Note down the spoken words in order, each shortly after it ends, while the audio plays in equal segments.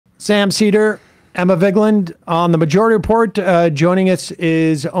Sam Seder, Emma Vigeland on the Majority Report. Joining us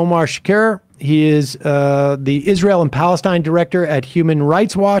is Omar Shakir. He is the Israel and Palestine Director at Human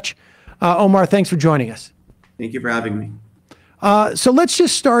Rights Watch. Omar, thanks for joining us. Thank you for having me. So let's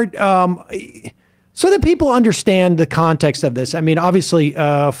just start so that people understand the context of this. I mean, obviously,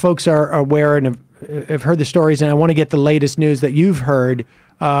 folks are aware and have heard the stories, and I want to get the latest news that you've heard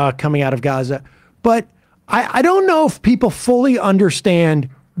coming out of Gaza. But I don't know if people fully understand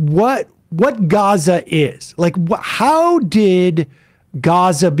what Gaza is. Like, how did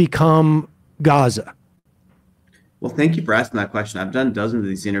Gaza become Gaza? Well, thank you for asking that question. I've done dozens of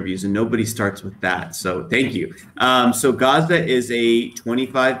these interviews and nobody starts with that. So thank you. So Gaza is a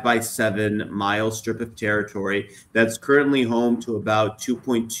 25 by 7 mile strip of territory that's currently home to about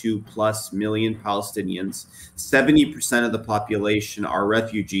 2.2+ million Palestinians. 70% of the population are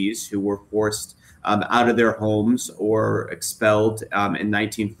refugees who were forced out of their homes or expelled in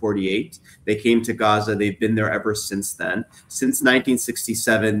 1948. They came to Gaza. They've been there ever since then. Since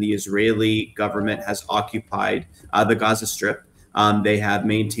 1967, the Israeli government has occupied the Gaza Strip. They have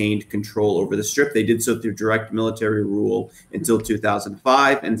maintained control over the Strip. They did so through direct military rule until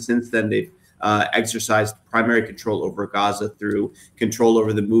 2005. And since then, they've exercised primary control over Gaza through control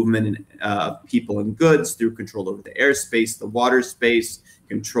over the movement of people and goods, through control over the airspace, the water space,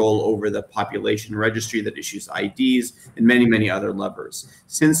 control over the population registry that issues IDs, and many, many other levers.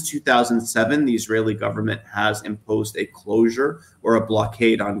 Since 2007, the Israeli government has imposed a closure or a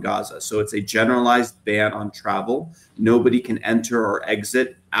blockade on Gaza. So it's a generalized ban on travel. Nobody can enter or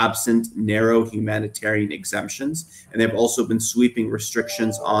exit absent narrow humanitarian exemptions. And they've also been sweeping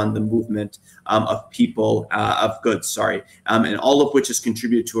restrictions on the movement of people, of goods, and all of which has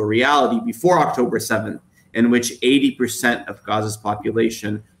contributed to a reality before October 7th, in which 80% of Gaza's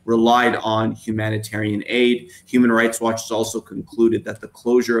population relied on humanitarian aid. Human Rights Watch has also concluded that the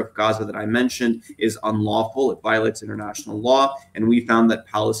closure of Gaza that I mentioned is unlawful. It violates international law. And we found that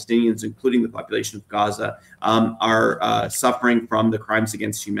Palestinians, including the population of Gaza, are suffering from the crimes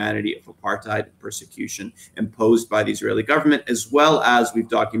against humanity of apartheid and persecution imposed by the Israeli government, as well as we've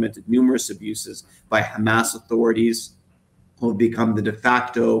documented numerous abuses by Hamas authorities, who have become the de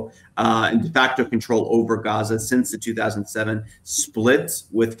facto control over Gaza since the 2007 split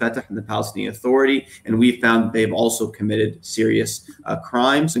with Fatah and the Palestinian Authority. And we found they've also committed serious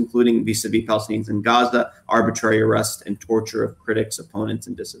crimes, including vis-a-vis Palestinians in Gaza, arbitrary arrest and torture of critics, opponents,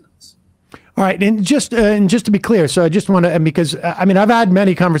 and dissidents. All right, and just to be clear, so I just want to, because I mean, I've had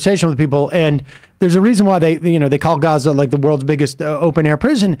many conversations with people, and there's a reason why they call Gaza like the world's biggest open air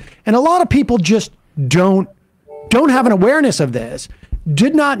prison, and a lot of people just don't have an awareness of this,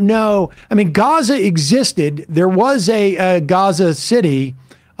 did not know. I mean, Gaza existed. There was a Gaza city,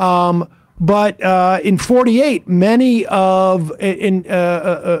 but in 48, many of, I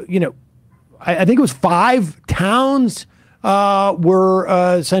think it was 5 towns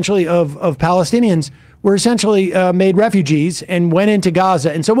were essentially of Palestinians were essentially made refugees and went into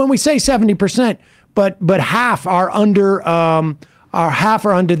Gaza. And so when we say 70%, but half are under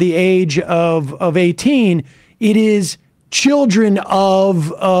the age of 18. It is children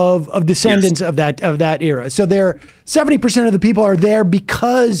of descendants, yes, of that era. So 70% of the people are there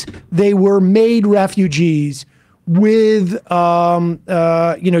because they were made refugees with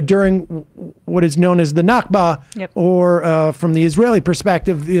during what is known as the Nakba, yep, or from the Israeli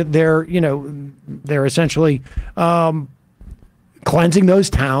perspective, they're essentially cleansing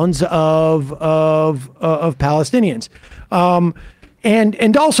those towns of Palestinians.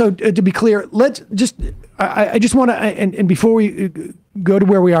 And also, to be clear, I just want to, and before we go to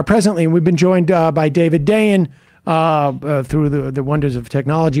where we are presently, and we've been joined by David Dayan through the wonders of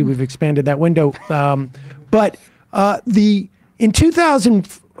technology, we've expanded that window. But in 2000,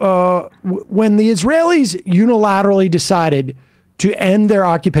 when the Israelis unilaterally decided to end their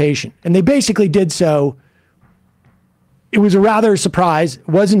occupation, and they basically did so, it was a rather surprise. It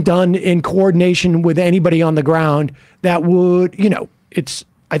wasn't done in coordination with anybody on the ground. That would, it's,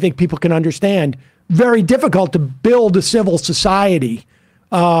 I think people can understand, very difficult to build a civil society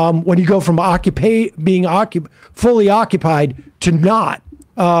when you go from being fully occupied to not,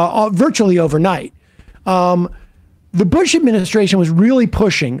 virtually overnight. The Bush administration was really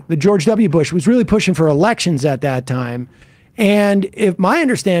pushing, the George W. Bush was really pushing for elections at that time. And if my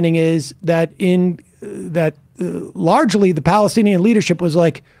understanding is that largely the Palestinian leadership was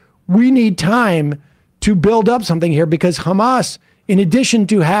like, we need time to build up something here, because Hamas, in addition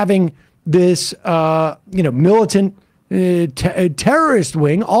to having this, militant terrorist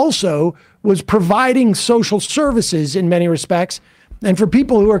wing, also was providing social services in many respects. And for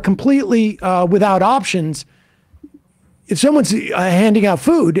people who are completely without options, if someone's handing out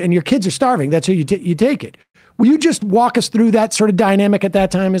food and your kids are starving, that's who you take it. Will you just walk us through that sort of dynamic at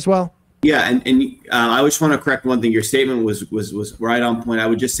that time as well? Yeah, and I just want to correct one thing. Your statement was right on point. I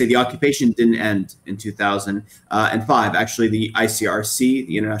would just say the occupation didn't end in 2005. Actually, the ICRC,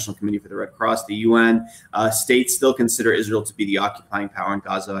 the International Committee for the Red Cross, the UN, states still consider Israel to be the occupying power in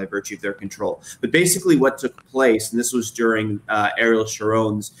Gaza by virtue of their control. But basically what took place, and this was during Ariel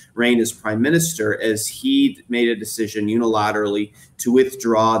Sharon's reign as prime minister, is he made a decision unilaterally to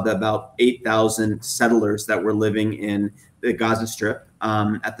withdraw the about 8,000 settlers that were living in the Gaza Strip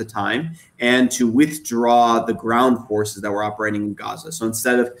at the time, and to withdraw the ground forces that were operating in Gaza. So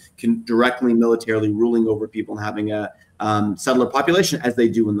instead of directly militarily ruling over people and having a settler population as they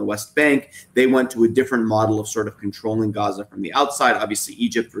do in the West Bank, they went to a different model of sort of controlling Gaza from the outside. Obviously,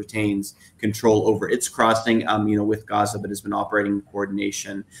 Egypt retains control over its crossing, with Gaza, but has been operating in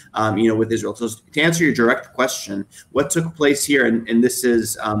coordination, with Israel. So to answer your direct question, what took place here, and this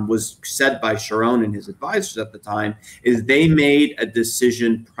was said by Sharon and his advisors at the time, is they made a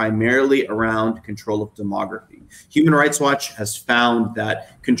decision primarily around control of demography. Human Rights Watch has found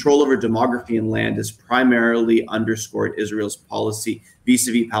that control over demography and land has primarily underscored Israel's policy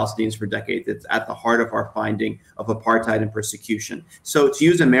vis-a-vis Palestinians for decades. It's at the heart of our finding of apartheid and persecution. So to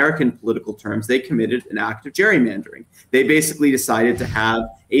use American political terms, they committed an act of gerrymandering. They basically decided to have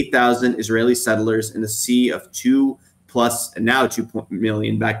 8,000 Israeli settlers in a sea of 2+ and now 2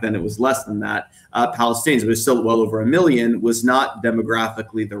 million, back then it was less than that, Palestinians, but it's still well over 1 million, was not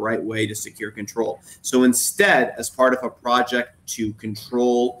demographically the right way to secure control. So instead, as part of a project to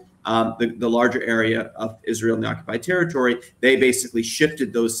control the larger area of Israel and the occupied territory, they basically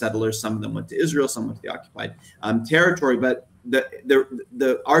shifted those settlers. Some of them went to Israel, some went to the occupied territory. But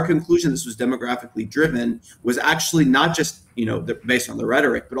our conclusion this was demographically driven was actually not just based on the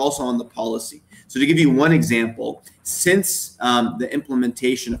rhetoric, but also on the policy. So to give you one example, since the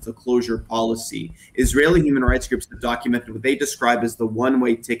implementation of the closure policy, Israeli human rights groups have documented what they describe as the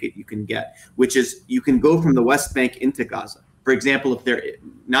one-way ticket you can get, which is you can go from the West Bank into Gaza. For example, if they're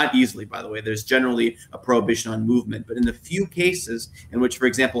not easily, by the way, there's generally a prohibition on movement, but in the few cases in which, for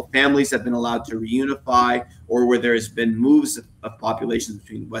example, families have been allowed to reunify or where there's been moves of populations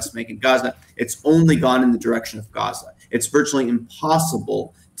between West Bank and Gaza, it's only gone in the direction of Gaza. It's virtually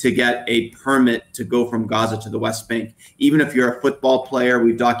impossible to get a permit to go from Gaza to the West Bank. Even if you're a football player,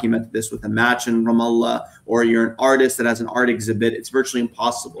 we've documented this with a match in Ramallah, or you're an artist that has an art exhibit, it's virtually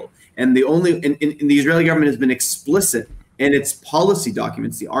impossible. And the Israeli government has been explicit in its policy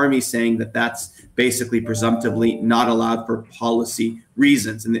documents, the army saying that that's basically presumptively not allowed for policy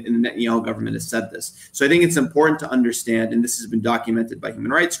reasons. And the Netanyahu government has said this. So I think it's important to understand, and this has been documented by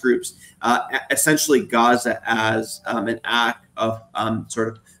human rights groups, essentially Gaza as an act of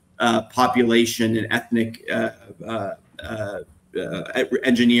population and ethnic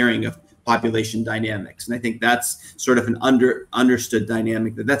engineering of population dynamics. And I think that's sort of an understood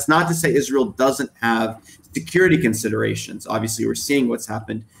dynamic. That's not to say Israel doesn't have security considerations. Obviously, we're seeing what's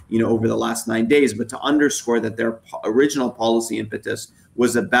happened, over the last 9 days, but to underscore that their original policy impetus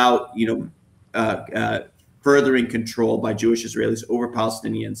was about, furthering control by Jewish Israelis over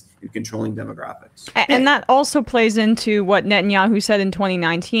Palestinians and controlling demographics. And that also plays into what Netanyahu said in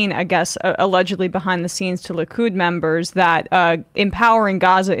 2019, I guess, allegedly behind the scenes to Likud members, that empowering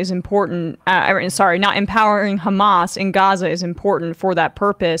Gaza is important. Not empowering Hamas in Gaza is important for that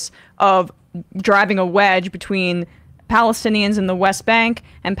purpose of driving a wedge between Palestinians in the West Bank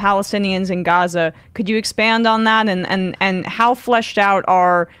and Palestinians in Gaza. Could you expand on that, and how fleshed out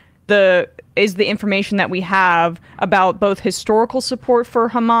is the information that we have about both historical support for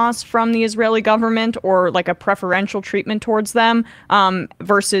Hamas from the Israeli government, or like a preferential treatment towards them,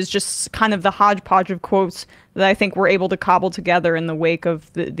 versus just kind of the hodgepodge of quotes that I think we're able to cobble together in the wake of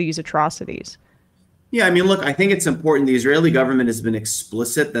these atrocities? Yeah, I mean, look, I think it's important. The Israeli government has been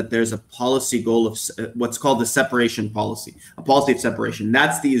explicit that there's a policy goal of what's called the separation policy, a policy of separation.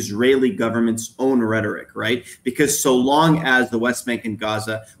 That's the Israeli government's own rhetoric, right? Because so long as the West Bank and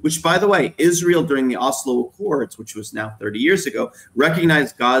Gaza, which, by the way, Israel during the Oslo Accords, which was now 30 years ago,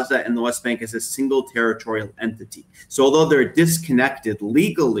 recognized Gaza and the West Bank as a single territorial entity. So although they're disconnected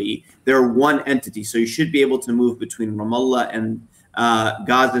legally, they're one entity. So you should be able to move between Ramallah and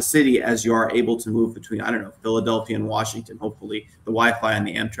Gaza City as you are able to move between, I don't know, Philadelphia and Washington. Hopefully the Wi-Fi on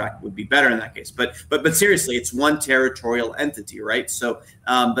the Amtrak would be better in that case. But seriously, it's one territorial entity, right? So,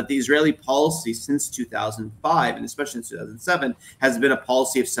 but the Israeli policy since 2005, and especially in 2007, has been a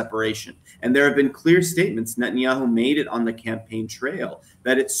policy of separation. And there have been clear statements, Netanyahu made it on the campaign trail,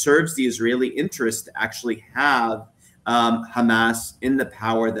 that it serves the Israeli interest to actually have Hamas in the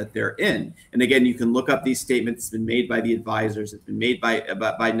power that they're in. And again, you can look up these statements. It's been made by the advisors. It's been made by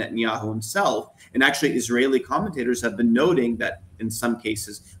Netanyahu himself. And actually, Israeli commentators have been noting that in some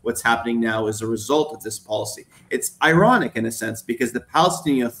cases, what's happening now is a result of this policy. It's ironic in a sense because the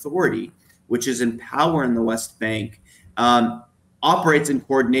Palestinian Authority, which is in power in the West Bank, operates in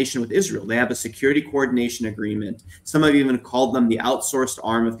coordination with Israel. They have a security coordination agreement. Some have even called them the outsourced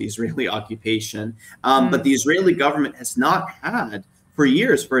arm of the Israeli occupation. But the Israeli government has not had, for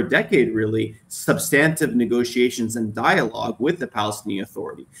years, for a decade really, substantive negotiations and dialogue with the Palestinian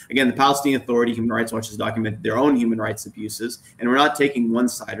Authority. Again, the Palestinian Authority, Human Rights Watch has documented their own human rights abuses, and we're not taking one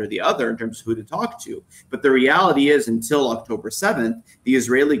side or the other in terms of who to talk to. But the reality is, until October 7th, the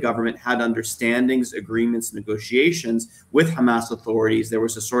Israeli government had understandings, agreements, negotiations with Hamas authorities. There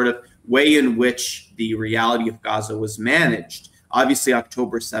was a sort of way in which the reality of Gaza was managed. Obviously,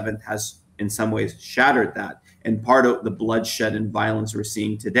 October 7th has, in some ways, shattered that. And part of the bloodshed and violence we're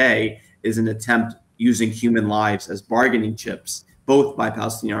seeing today is an attempt using human lives as bargaining chips, both by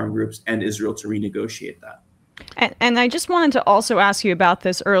Palestinian armed groups and Israel, to renegotiate that. And I just wanted to also ask you about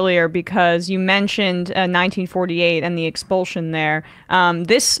this earlier because you mentioned 1948 and the expulsion there.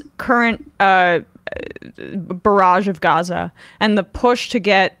 This current barrage of Gaza and the push to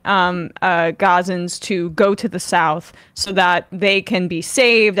get Gazans to go to the south so that they can be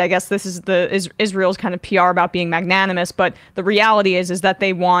saved. I guess this is Israel's kind of PR about being magnanimous, but the reality is that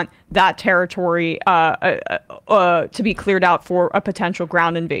they want that territory to be cleared out for a potential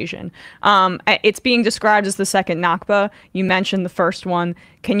ground invasion. It's being described as the second Nakba. You mentioned the first one.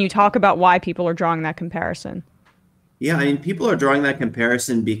 Can you talk about why people are drawing that comparison? Yeah, I mean, people are drawing that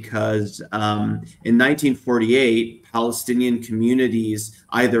comparison because in 1948, Palestinian communities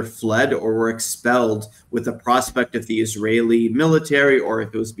either fled or were expelled with the prospect of the Israeli military, or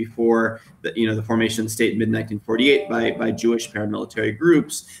if it was before the formation of the state in mid-1948 by Jewish paramilitary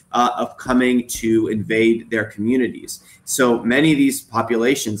groups, of coming to invade their communities. So many of these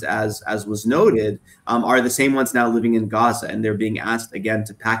populations, as was noted, are the same ones now living in Gaza, and they're being asked again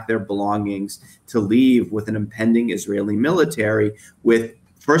to pack their belongings, to leave with an impending Israeli military with,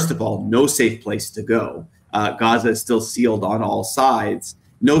 first of all, no safe place to go. Gaza is still sealed on all sides,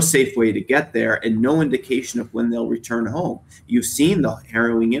 no safe way to get there, and no indication of when they'll return home. You've seen the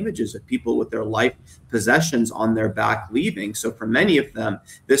harrowing images of people with their life possessions on their back leaving. So for many of them,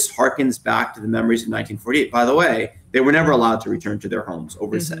 this harkens back to the memories of 1948. By the way, they were never allowed to return to their homes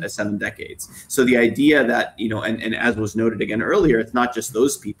over 7 decades. So the idea that, and as was noted again earlier, it's not just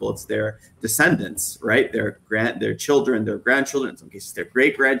those people, it's their descendants, right? Their children, their grandchildren, in some cases their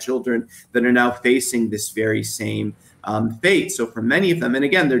great-grandchildren, that are now facing this very same fate. So for many of them, and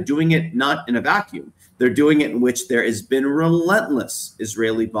again, they're doing it not in a vacuum. They're doing it in which there has been relentless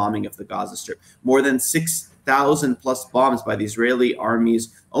Israeli bombing of the Gaza Strip. More than 6,000 plus bombs by the Israeli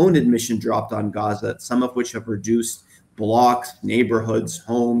army's own admission dropped on Gaza, some of which have reduced blocks, neighborhoods,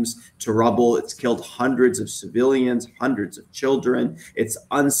 homes to rubble. It's killed hundreds of civilians, hundreds of children. It's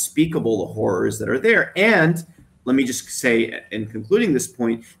unspeakable, the horrors that are there. And let me just say, in concluding this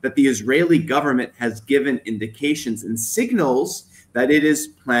point, that the Israeli government has given indications and signals that it is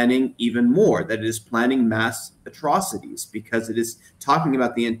planning even more, that it is planning mass atrocities, because it is talking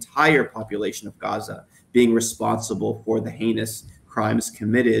about the entire population of Gaza being responsible for the heinous crimes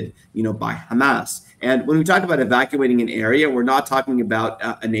committed, by Hamas. And when we talk about evacuating an area, we're not talking about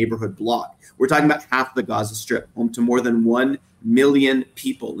a neighborhood block. We're talking about half the Gaza Strip, home to more than 1 million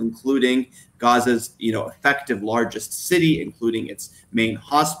people, including Gaza's, effective largest city, including its main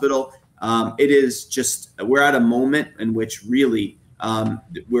hospital. It is just, we're at a moment in which really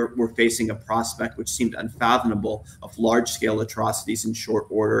we're facing a prospect which seemed unfathomable of large-scale atrocities in short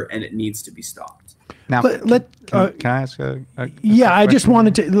order, and it needs to be stopped. Now, can I ask yeah, I just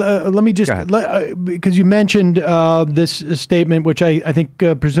wanted to let me just because you mentioned this statement, which I think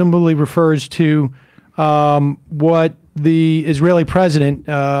presumably refers to what the Israeli president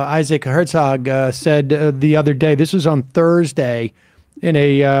Isaac Herzog said the other day. This was on Thursday in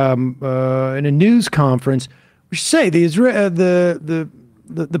a news conference. We should say the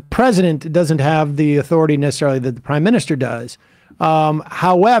president doesn't have the authority necessarily that the prime minister does.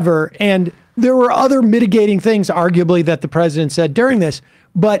 However, and there were other mitigating things, arguably, that the president said during this.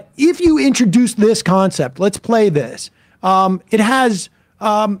 But if you introduce this concept, let's play this. It has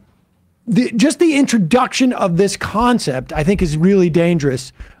just the introduction of this concept, I think, is really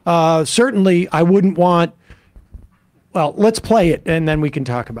dangerous. Certainly, I wouldn't want. Well, let's play it, and then we can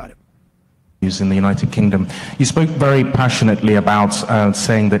talk about it. In the United Kingdom, you spoke very passionately about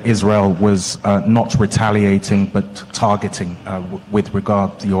saying that Israel was not retaliating but targeting with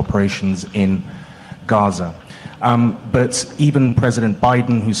regard to the operations in Gaza. But even President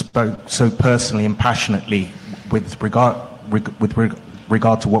Biden, who spoke so personally and passionately with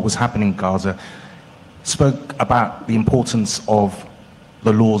regard to what was happening in Gaza, spoke about the importance of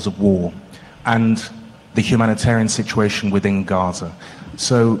the laws of war and the humanitarian situation within Gaza.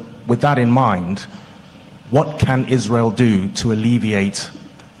 So with that in mind, what can Israel do to alleviate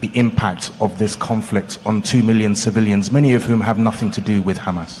the impact of this conflict on 2 million civilians, many of whom have nothing to do with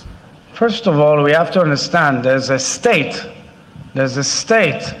Hamas? First of all, we have to understand there's a state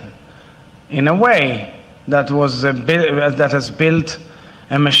in a way that has built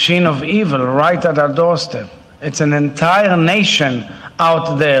a machine of evil right at our doorstep. It's an entire nation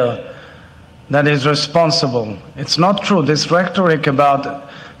out there that is responsible. It's not true. This rhetoric about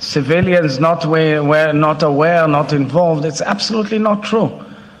civilians not aware, not involved, it's absolutely not true.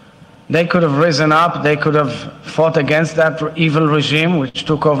 They could have risen up, they could have fought against that evil regime which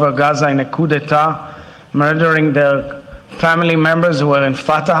took over Gaza in a coup d'etat, murdering their family members who were in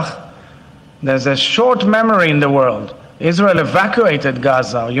Fatah. There's a short memory in the world. Israel evacuated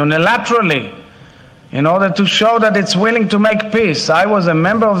Gaza unilaterally in order to show that it's willing to make peace. I was a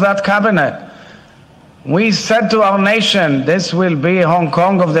member of that cabinet. We said to our nation, this will be Hong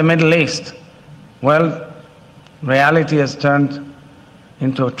Kong of the Middle East. Well, reality has turned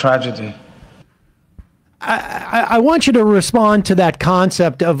into a tragedy. I want you to respond to that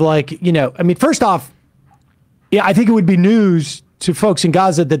concept of, like, you know, I mean, first off, yeah, I think it would be news to folks in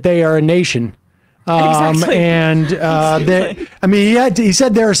Gaza that they are a nation. Exactly. And I mean, he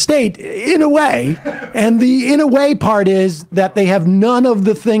said they're a state in a way, and the in a way part is that they have none of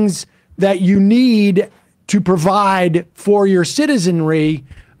the things that you need to provide for your citizenry,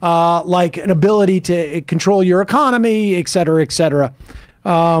 like an ability to control your economy, et cetera,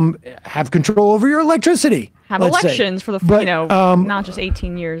 have control over your electricity. Have elections for the, you know, not just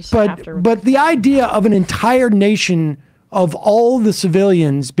 18 years after. But the idea of an entire nation of all the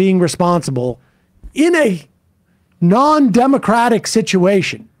civilians being responsible in a non-democratic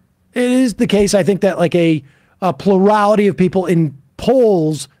situation, it is the case, I think, that like a plurality of people in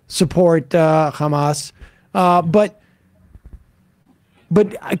polls support Hamas. But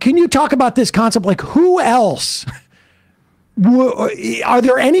can you talk about this concept? Like, who else? Are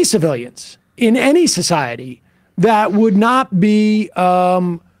there any civilians in any society that would not be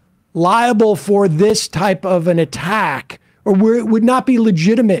liable for this type of an attack, or where it would not be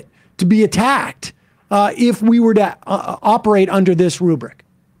legitimate to be attacked if we were to operate under this rubric?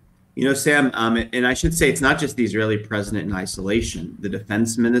 You know, Sam, and I should say it's not just the Israeli president in isolation. The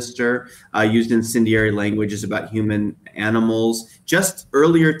defense minister used incendiary languages about human animals. Just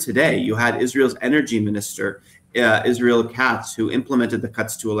earlier today, you had Israel's energy minister, Israel Katz, who implemented the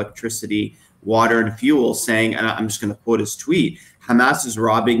cuts to electricity, water, and fuel, saying, and I'm just going to quote his tweet, Hamas is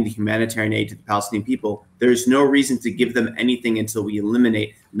robbing the humanitarian aid to the Palestinian people. There's no reason to give them anything until we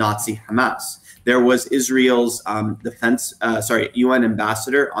eliminate Nazi Hamas. There was Israel's UN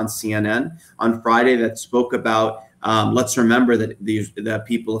ambassador on CNN on Friday that spoke about, let's remember that the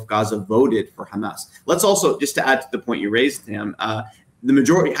people of Gaza voted for Hamas. Let's also, just to add to the point you raised, Sam, the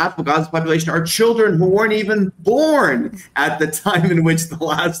majority, half of Gaza's population are children who weren't even born at the time in which the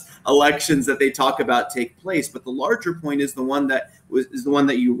last elections that they talk about take place. But the larger point is the one that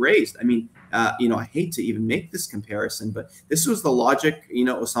you raised. I mean, you know, I hate to even make this comparison, but this was the logic, you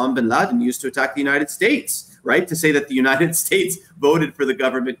know, Osama bin Laden used to attack the United States, right? To say that the United States voted for the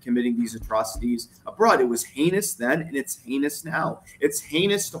government committing these atrocities abroad. It was heinous then, and it's heinous now. It's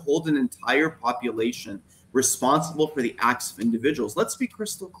heinous to hold an entire population responsible for the acts of individuals. Let's be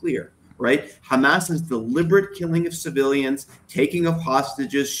crystal clear, right? Hamas's deliberate killing of civilians, taking of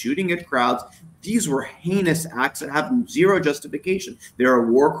hostages, shooting at crowds, these were heinous acts that have zero justification. There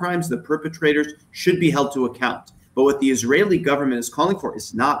are war crimes. The perpetrators should be held to account. But what the Israeli government is calling for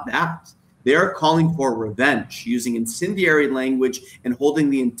is not that. They're calling for revenge, using incendiary language and holding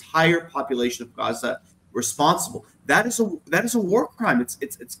the entire population of Gaza responsible. That is a war crime.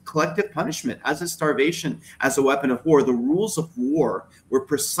 It's collective punishment, as is starvation as a weapon of war. The rules of war were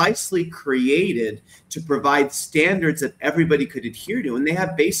precisely created to provide standards that everybody could adhere to, and they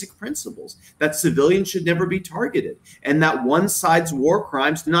have basic principles that civilians should never be targeted, and that one side's war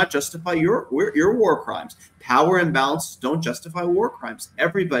crimes do not justify your war crimes. Power imbalances don't justify war crimes.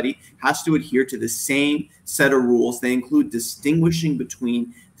 Everybody has to adhere to the same set of rules. They include distinguishing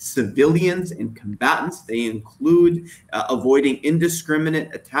between civilians and combatants. They include avoiding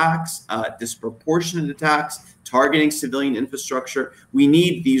indiscriminate attacks, disproportionate attacks, targeting civilian infrastructure. We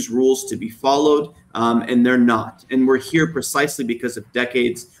need these rules to be followed, and they're not. And we're here precisely because of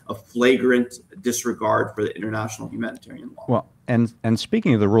decades of flagrant disregard for the international humanitarian law. Well, and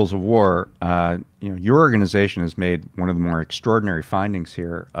speaking of the rules of war, your organization has made one of the more extraordinary findings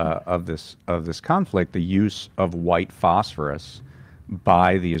here of this conflict: the use of white phosphorus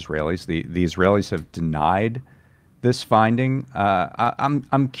by the Israelis. The Israelis have denied this finding.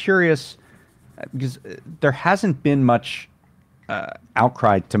 I'm curious because there hasn't been much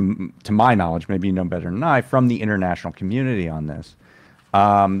outcry, to my knowledge, maybe you know better than I, from the international community on this.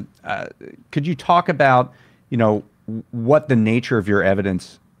 Could you talk about, what the nature of your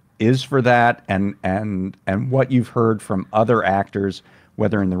evidence is for that, and what you've heard from other actors,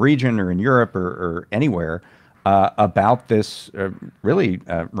 whether in the region or in Europe or anywhere, about this really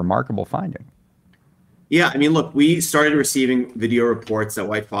remarkable finding? Yeah, I mean, look, we started receiving video reports that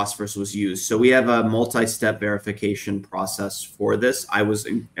white phosphorus was used. So we have a multi-step verification process for this. I was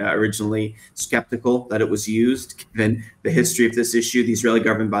originally skeptical that it was used, given the history of this issue. The Israeli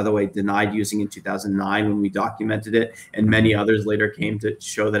government, by the way, denied using it in 2009 when we documented it, and many others later came to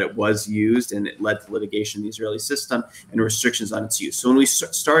show that it was used, and it led to litigation in the Israeli system and restrictions on its use. So when we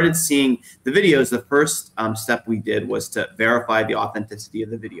started seeing the videos, the first step we did was to verify the authenticity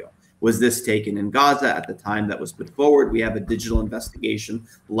of the video. Was this taken in Gaza at the time that was put forward? We have a digital investigation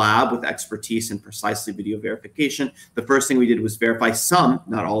lab with expertise in precisely video verification. The first thing we did was verify some,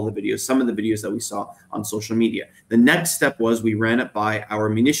 not all the videos, some of the videos that we saw on social media. The next step was we ran it by our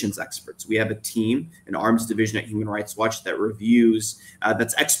munitions experts. We have a team, an arms division at Human Rights Watch that reviews,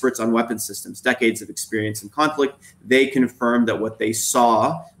 that's experts on weapon systems, decades of experience in conflict. They confirmed that what they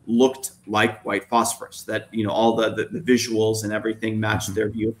saw looked like white phosphorus, that all the visuals and everything matched their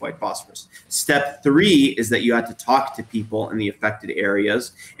view of white phosphorus. Step 3 is that you had to talk to people in the affected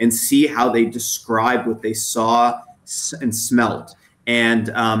areas and see how they described what they saw and smelled.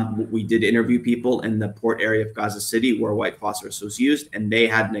 And we did interview people in the port area of Gaza City where white phosphorus was used, and they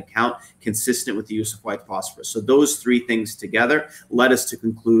had an account consistent with the use of white phosphorus. So those 3 things together led us to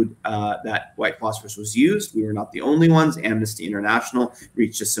conclude that white phosphorus was used. We were not the only ones. Amnesty International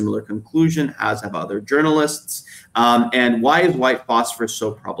reached a similar conclusion, as have other journalists. And why is white phosphorus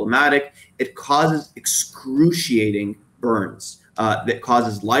so problematic? It causes excruciating burns. That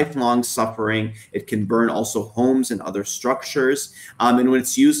causes lifelong suffering. It can burn also homes and other structures. And when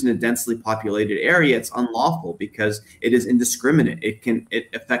it's used in a densely populated area, it's unlawful because it is indiscriminate. It can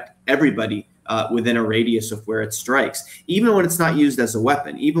affect everybody within a radius of where it strikes. Even when it's not used as a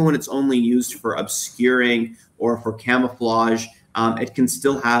weapon, even when it's only used for obscuring or for camouflage, it can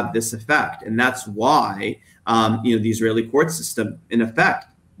still have this effect. And that's why the Israeli court system, in effect,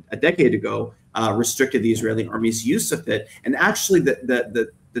 a decade ago, restricted the Israeli army's use of it. And actually,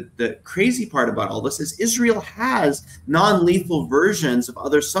 the crazy part about all this is Israel has non-lethal versions of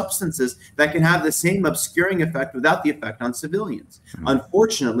other substances that can have the same obscuring effect without the effect on civilians.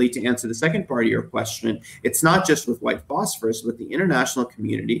 Unfortunately, to answer the second part of your question, it's not just with white phosphorus, but the international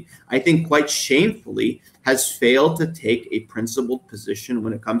community, I think quite shamefully, has failed to take a principled position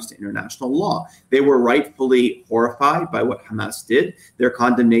when it comes to international law. They were rightfully horrified by what Hamas did. Their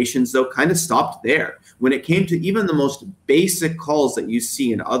condemnations, though, kind of stopped there. When it came to even the most basic calls that you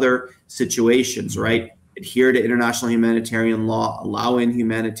see in other situations, right? Adhere to international humanitarian law, allow in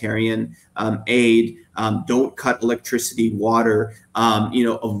humanitarian aid, don't cut electricity, water,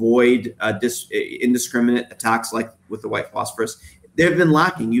 avoid indiscriminate attacks like with the white phosphorus. They've been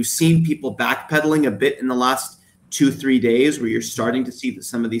lacking. You've seen people backpedaling a bit in the last 2-3 days where you're starting to see that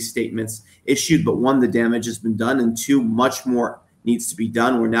some of these statements issued, but 1, the damage has been done, and 2, much more needs to be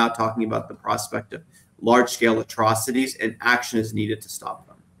done. We're now talking about the prospect of large-scale atrocities, and action is needed to stop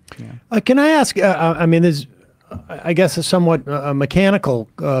them. Yeah. Can I ask, I mean, there's, I guess, a somewhat mechanical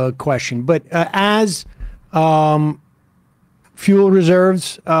question, but as fuel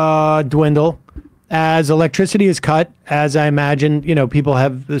reserves dwindle, as electricity is cut, as I imagine, people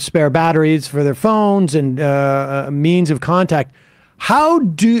have the spare batteries for their phones and means of contact. How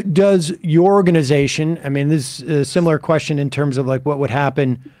does your organization? I mean, this is a similar question in terms of like what would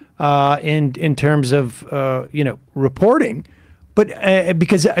happen in terms of reporting, but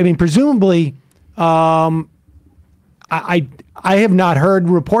because I mean, presumably, I have not heard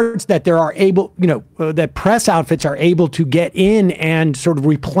reports that there are able, that press outfits are able to get in and sort of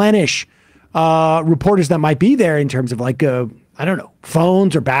replenish reporters that might be there in terms of like, I don't know,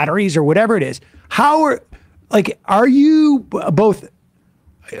 phones or batteries or whatever it is. Are you both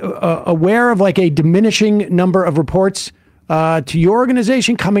aware of like a diminishing number of reports to your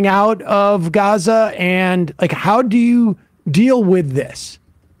organization coming out of Gaza, and like, how do you deal with this?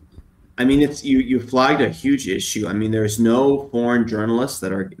 I mean, it's you flagged a huge issue. I mean, there's no foreign journalists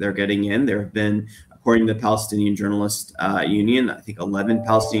they're getting in. There have been, according to the Palestinian Journalist Union, I think 11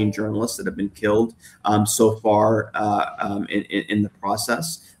 Palestinian journalists that have been killed so far in the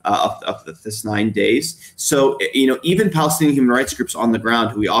process of this 9 days. So, even Palestinian human rights groups on the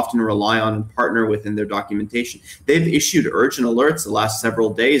ground, who we often rely on and partner with in their documentation, they've issued urgent alerts the last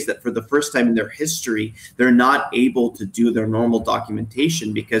several days that for the first time in their history, they're not able to do their normal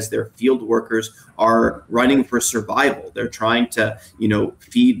documentation because their field workers are running for survival. They're trying to,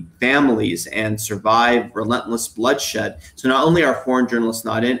 feed families and survive relentless bloodshed. So not only are foreign journalists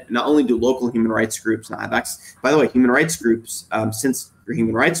not in, not only do local human rights groups not have access. By the way, human rights groups, since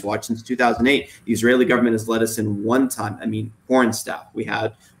Human Rights Watch, since 2008, the Israeli government has let us in one time. I mean, foreign staff. We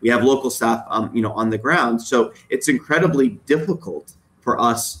have local staff, on the ground. So it's incredibly difficult for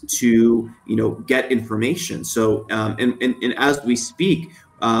us to, get information. So, and as we speak,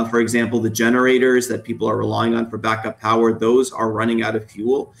 for example, the generators that people are relying on for backup power, those are running out of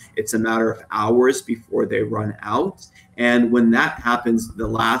fuel. It's a matter of hours before they run out. And when that happens, the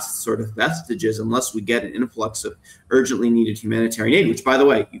last sort of vestiges, unless we get an influx of urgently needed humanitarian aid, which, by the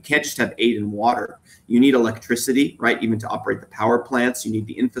way, you can't just have aid and water. You need electricity, right? Even to operate the power plants, you need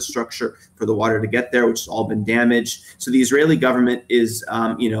the infrastructure for the water to get there, which has all been damaged. So the Israeli government is,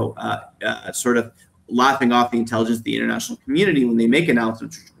 sort of laughing off the intelligence of the international community when they make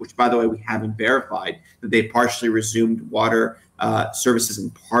announcements, which, by the way, we haven't verified, that they partially resumed water services in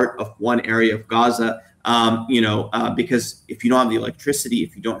part of one area of Gaza. Because if you don't have the electricity,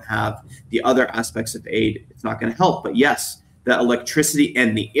 if you don't have the other aspects of aid, it's not going to help. But yes, the electricity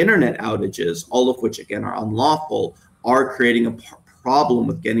and the internet outages, all of which, again, are unlawful, are creating a problem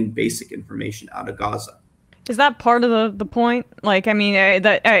with getting basic information out of Gaza. Is that part of the point? Like, I mean,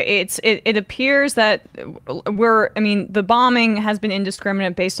 it appears that the bombing has been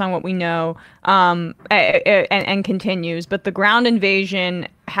indiscriminate based on what we know, and continues, but the ground invasion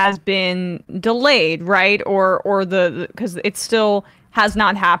has been delayed, right? Or because it still has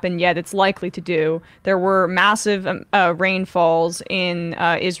not happened yet. It's likely to do. There were massive rainfalls in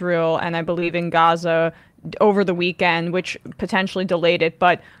Israel and I believe in Gaza over the weekend, which potentially delayed it.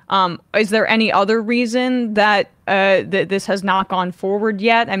 But is there any other reason that this has not gone forward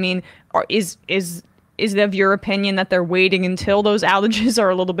yet? I mean, is it of your opinion that they're waiting until those outages are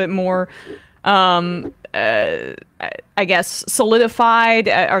a little bit more, I guess, solidified?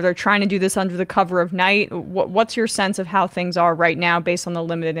 Are they trying to do this under the cover of night? What's your sense of how things are right now based on the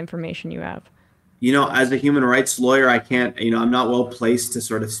limited information you have? As a human rights lawyer, I can't, I'm not well placed to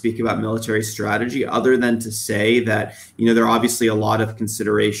sort of speak about military strategy other than to say that, there are obviously a lot of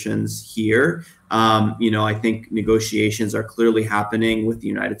considerations here. I think negotiations are clearly happening with the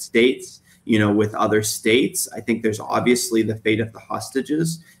United States, with other states. I think there's obviously the fate of the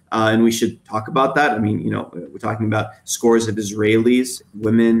hostages. And we should talk about that. I mean, we're talking about scores of Israelis,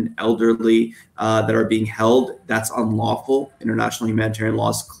 women, elderly, that are being held. That's unlawful. International humanitarian law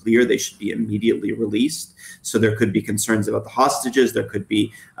is clear. They should be immediately released. So there could be concerns about the hostages. There could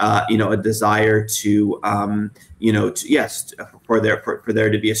be, a desire to, for there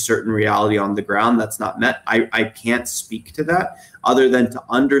to be a certain reality on the ground that's not met. I can't speak to that other than to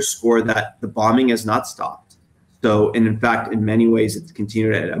underscore that the bombing has not stopped. So, and in fact, in many ways, it's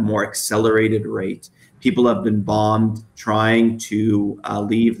continued at a more accelerated rate. People have been bombed trying to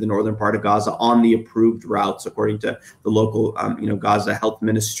leave the northern part of Gaza on the approved routes, according to the local, Gaza Health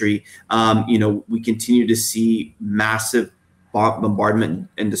Ministry. We continue to see massive bombardment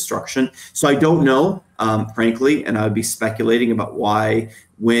and destruction. So I don't know, frankly, and I would be speculating about why,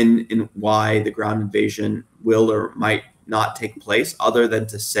 when, and why the ground invasion will or might not take place, other than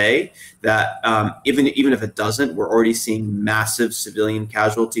to say that even if it doesn't, we're already seeing massive civilian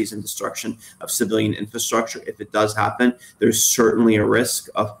casualties and destruction of civilian infrastructure. If it does happen, there's certainly a risk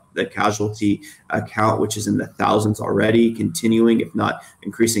of the casualty count, which is in the thousands already, continuing, if not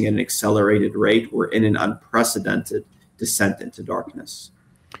increasing at an accelerated rate. We're in an unprecedented descent into darkness.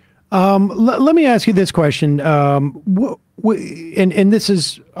 Let me ask you this question, and this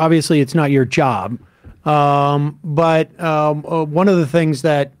is obviously it's not your job. But one of the things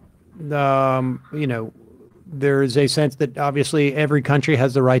that, there is a sense that obviously every country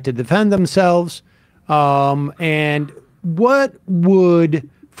has the right to defend themselves. And what would,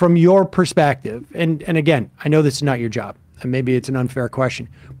 from your perspective, and again, I know this is not your job, and maybe it's an unfair question,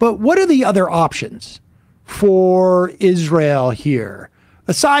 but what are the other options for Israel here,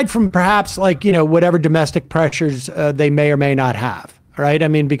 aside from perhaps whatever domestic pressures they may or may not have? Right. I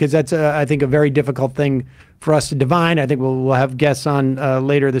mean, because that's, I think, a very difficult thing for us to divine. I think we'll have guests on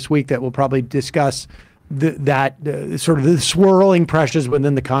later this week that will probably discuss sort of the swirling pressures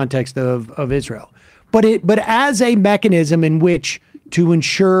within the context of Israel. But as a mechanism in which to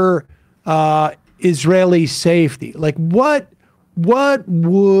ensure Israeli safety, like why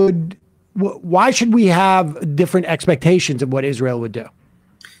should we have different expectations of what Israel would do?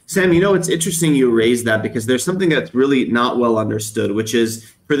 Sam, it's interesting you raised that, because there's something that's really not well understood, which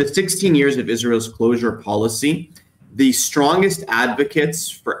is for the 16 years of Israel's closure policy, the strongest advocates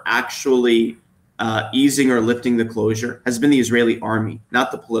for actually easing or lifting the closure has been the Israeli army,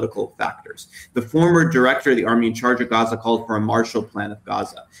 not the political factors. The former director of the army in charge of Gaza called for a Marshall Plan of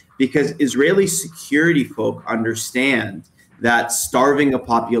Gaza, because Israeli security folk understand that starving a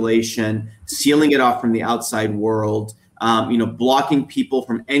population, sealing it off from the outside world, blocking people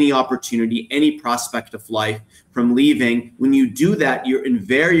from any opportunity, any prospect of life from leaving. When you do that, you're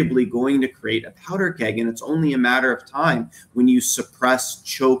invariably going to create a powder keg, and it's only a matter of time when you suppress,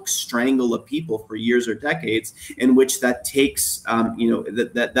 choke, strangle a people for years or decades, in which that takes,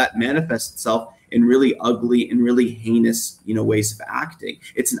 that manifests itself in really ugly and really heinous, ways of acting.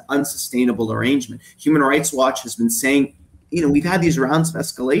 It's an unsustainable arrangement. Human Rights Watch has been saying, we've had these rounds of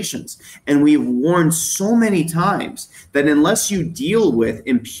escalations, and we've warned so many times that unless you deal with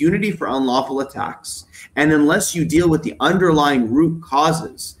impunity for unlawful attacks, and unless you deal with the underlying root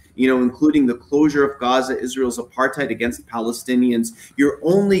causes, including the closure of Gaza, Israel's apartheid against the Palestinians, you're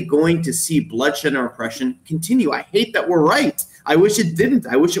only going to see bloodshed and oppression continue. I hate that we're right. I wish it didn't.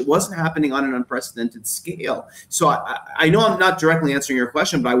 I wish it wasn't happening on an unprecedented scale. So I know I'm not directly answering your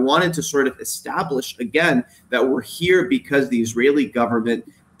question, but I wanted to sort of establish again that we're here because the Israeli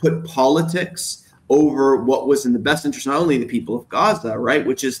government put politics over what was in the best interest, not only the people of Gaza, right,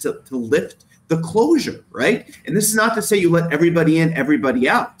 which is to lift the closure, right? And this is not to say you let everybody in, everybody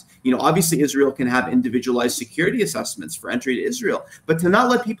out. Obviously Israel can have individualized security assessments for entry to Israel, but to not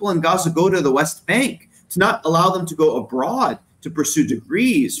let people in Gaza go to the West Bank, to not allow them to go abroad to pursue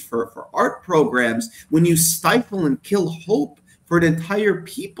degrees, for art programs, when you stifle and kill hope for an entire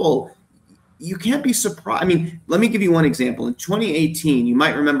people, you can't be surprised. I mean, let me give you one example. In 2018, you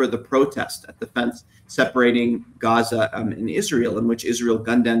might remember the protest at the fence separating Gaza and Israel, in which Israel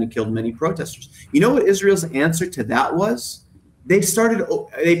gunned down and killed many protesters. You know what Israel's answer to that was? They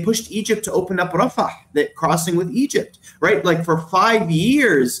pushed Egypt to open up Rafah, that crossing with Egypt, right? Like for 5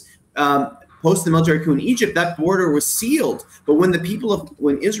 years, post the military coup in Egypt, that border was sealed. But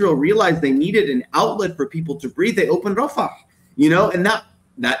when Israel realized they needed an outlet for people to breathe, they opened Rafah, and that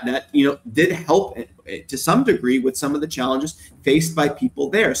did help to some degree with some of the challenges faced by people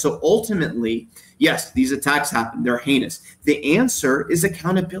there. So ultimately, yes, these attacks happen. They're heinous. The answer is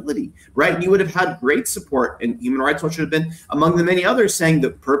accountability, right? And you would have had great support, and Human Rights Watch should have been among the many others saying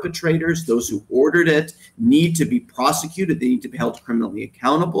that perpetrators, those who ordered it, need to be prosecuted. They need to be held criminally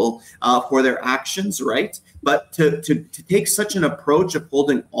accountable for their actions, right? But to take such an approach of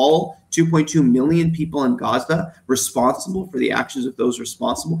holding all 2.2 million people in Gaza responsible for the actions of those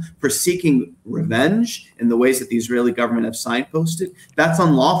responsible for seeking revenge in the ways that the Israeli government have signposted, that's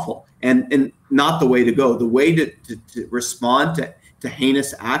unlawful and not the way to go. The way to respond to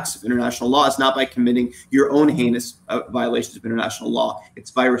heinous acts of international law is not by committing your own heinous violations of international law.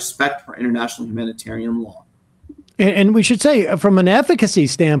 It's by respect for international humanitarian law. And we should say, from an efficacy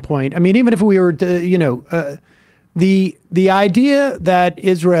standpoint, I mean, even if we were to, the idea that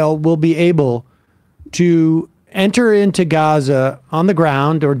Israel will be able to enter into Gaza on the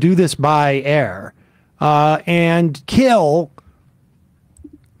ground or do this by air and kill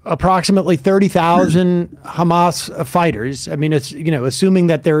approximately 30,000 Hamas fighters. I mean, it's, assuming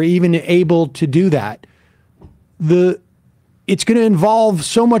that they're even able to do that, it's going to involve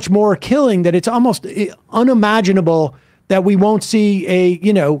so much more killing that it's almost unimaginable that we won't see a,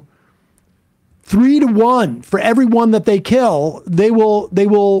 3-to-1 for every one that they kill. They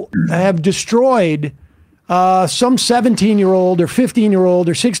will have destroyed some 17-year-old or 15-year-old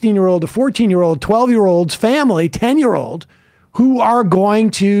or 16-year-old or 14-year-old, 12-year-old's family, 10-year-old, who are going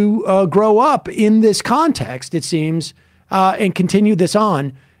to grow up in this context, it seems, and continue this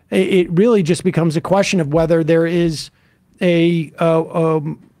on. It really just becomes a question of whether there is I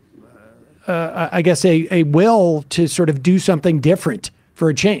guess a will to sort of do something different for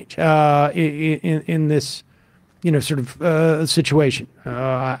a change in this, sort of situation.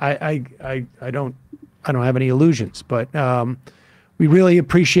 I don't have any illusions, but we really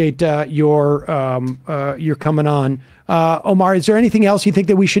appreciate your coming on. Omar, is there anything else you think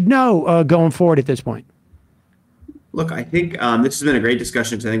that we should know going forward at this point? Look, I think this has been a great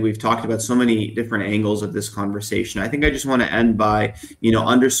discussion because I think we've talked about so many different angles of this conversation. I think I just want to end by,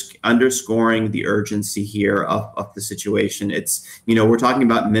 underscoring the urgency here of the situation. It's, we're talking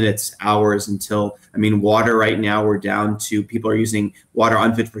about minutes, hours until, water right now, we're down to, people are using water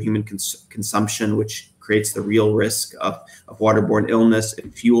unfit for human consumption, which creates the real risk of waterborne illness.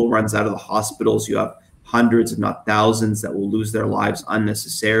 If fuel runs out of the hospitals, you have hundreds, if not thousands, that will lose their lives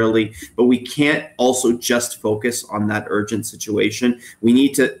unnecessarily. But we can't also just focus on that urgent situation. We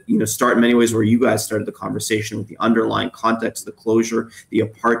need to, start in many ways where you guys started the conversation with the underlying context, the closure, the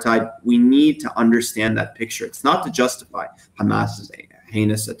apartheid. We need to understand that picture. It's not to justify Hamas's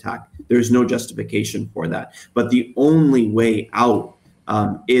heinous attack. There's no justification for that. But the only way out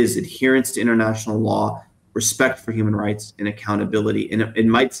is adherence to international law, respect for human rights, and accountability. And it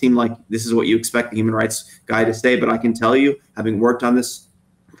might seem like this is what you expect the human rights guy to say, but I can tell you, having worked on this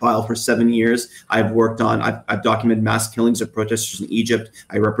file for 7 years, I've documented mass killings of protesters in Egypt.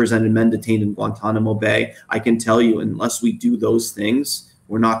 I represented men detained in Guantanamo Bay. I can tell you, unless we do those things,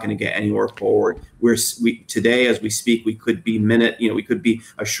 we're not going to get anywhere forward. Today, as we speak, we could be we could be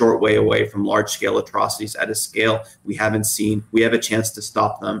a short way away from large-scale atrocities at a scale we haven't seen. We have a chance to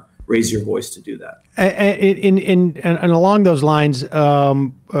stop them. Raise your voice to do that. And along those lines,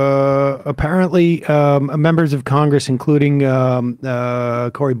 apparently members of Congress, including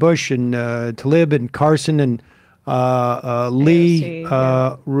Cori Bush and Tlaib and Carson and Lee,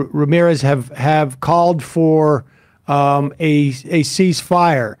 Ramirez have called for a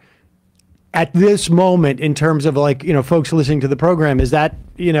ceasefire. At this moment, in terms of folks listening to the program, is that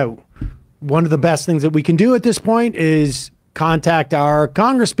one of the best things that we can do at this point is contact our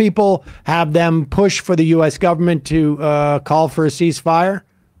Congress people, have them push for the U.S. government to call for a ceasefire?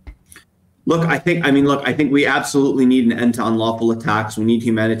 Look, I think we absolutely need an end to unlawful attacks. We need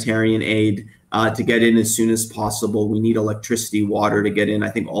humanitarian aid to get in as soon as possible. We need electricity, water to get in. I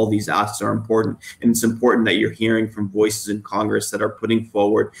think all these asks are important. And it's important that you're hearing from voices in Congress that are putting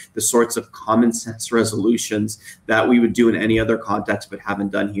forward the sorts of common sense resolutions that we would do in any other context but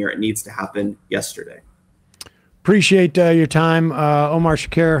haven't done here. It needs to happen yesterday. Appreciate your time. Omar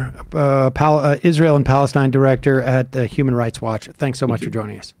Shakir, Israel and Palestine Director at Human Rights Watch. Thanks so much for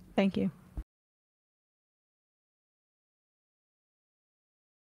joining us. Thank you.